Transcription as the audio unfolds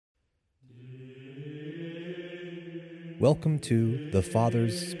Welcome to The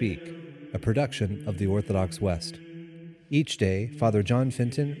Fathers Speak, a production of the Orthodox West. Each day, Father John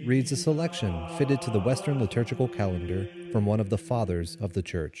Fenton reads a selection fitted to the Western liturgical calendar from one of the Fathers of the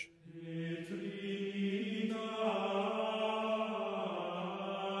Church.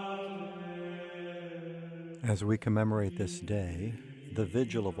 As we commemorate this day, the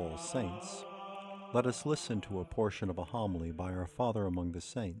Vigil of All Saints, let us listen to a portion of a homily by our Father among the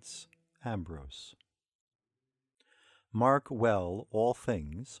Saints, Ambrose. Mark well all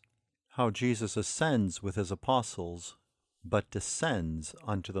things, how Jesus ascends with his apostles, but descends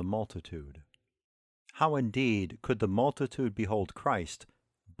unto the multitude. How indeed could the multitude behold Christ,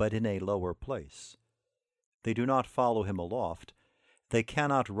 but in a lower place? They do not follow him aloft, they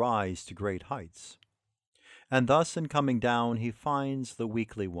cannot rise to great heights. And thus in coming down he finds the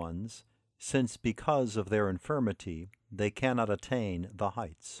weakly ones, since because of their infirmity they cannot attain the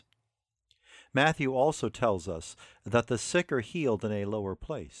heights. Matthew also tells us that the sick are healed in a lower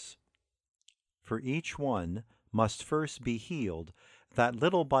place. For each one must first be healed, that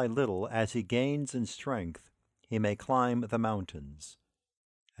little by little, as he gains in strength, he may climb the mountains.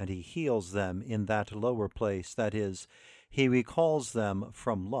 And he heals them in that lower place, that is, he recalls them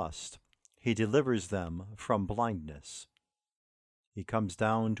from lust, he delivers them from blindness. He comes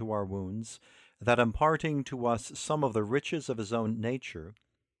down to our wounds, that imparting to us some of the riches of his own nature,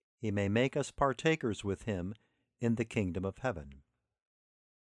 he may make us partakers with him in the kingdom of heaven.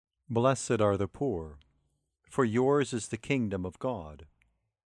 Blessed are the poor, for yours is the kingdom of God.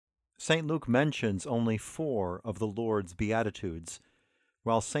 St. Luke mentions only 4 of the Lord's Beatitudes,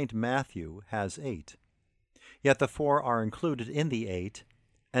 while St. Matthew has 8. Yet the 4 are included in the 8,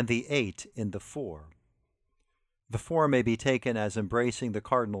 and the 8 in the 4. The 4 may be taken as embracing the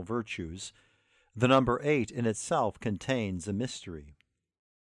cardinal virtues. The number 8 in itself contains a mystery.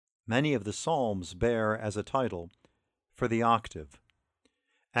 Many of the Psalms bear as a title, "For the octave."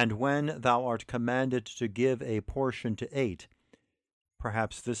 And when thou art commanded to give a portion to 8,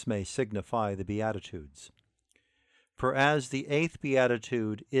 perhaps this may signify the Beatitudes. For as the 8th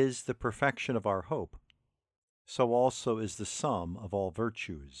Beatitude is the perfection of our hope, so also is the sum of all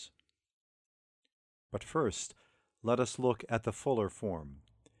virtues. But first, let us look at the fuller form.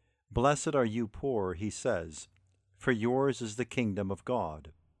 Blessed are you poor, he says, for yours is the kingdom of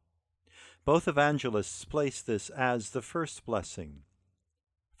God. Both evangelists place this as the first blessing.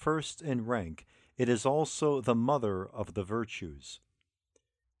 First in rank, it is also the mother of the virtues.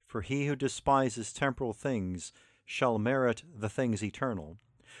 For he who despises temporal things shall merit the things eternal,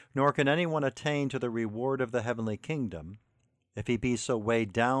 nor can anyone attain to the reward of the heavenly kingdom if he be so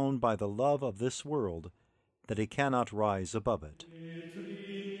weighed down by the love of this world that he cannot rise above it.